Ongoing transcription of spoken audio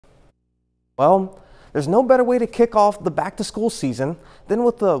Well, there's no better way to kick off the back-to-school season than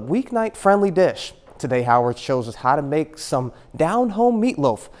with a weeknight-friendly dish. Today, Howard shows us how to make some down-home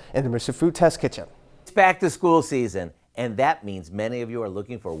meatloaf in the Mr. Food Test Kitchen. It's back-to-school season, and that means many of you are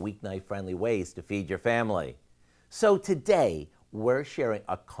looking for weeknight-friendly ways to feed your family. So today, we're sharing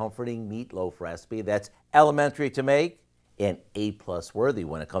a comforting meatloaf recipe that's elementary to make and A+ worthy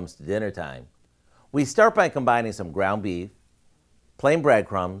when it comes to dinner time. We start by combining some ground beef, plain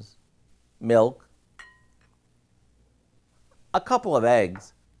breadcrumbs, milk, a couple of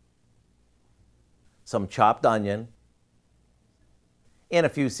eggs, some chopped onion, and a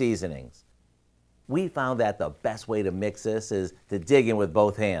few seasonings. We found that the best way to mix this is to dig in with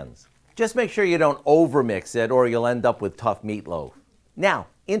both hands. Just make sure you don't overmix it or you'll end up with tough meatloaf. Now,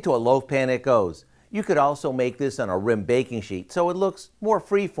 into a loaf pan it goes. You could also make this on a rim baking sheet so it looks more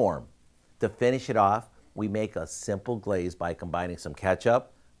freeform. To finish it off, we make a simple glaze by combining some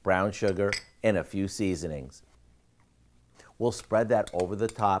ketchup, brown sugar, and a few seasonings. We'll spread that over the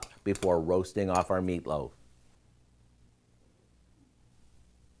top before roasting off our meatloaf.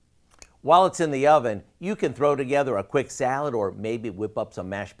 While it's in the oven, you can throw together a quick salad or maybe whip up some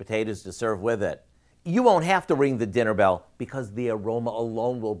mashed potatoes to serve with it. You won't have to ring the dinner bell because the aroma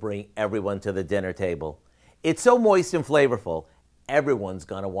alone will bring everyone to the dinner table. It's so moist and flavorful, everyone's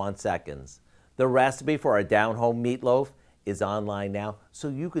gonna want seconds. The recipe for our down-home meatloaf is online now, so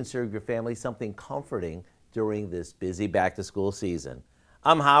you can serve your family something comforting during this busy back-to-school season.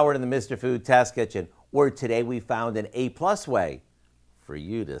 I'm Howard in the Mr. Food Test Kitchen, where today we found an A+ way for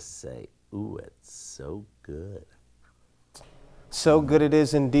you to say, ooh, it's so good. So good it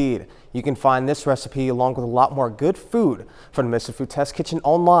is indeed. You can find this recipe along with a lot more good food from the Mr. Food Test Kitchen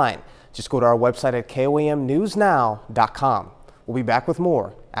online. Just go to our website at KOAMnewsnow.com. We'll be back with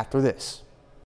more after this.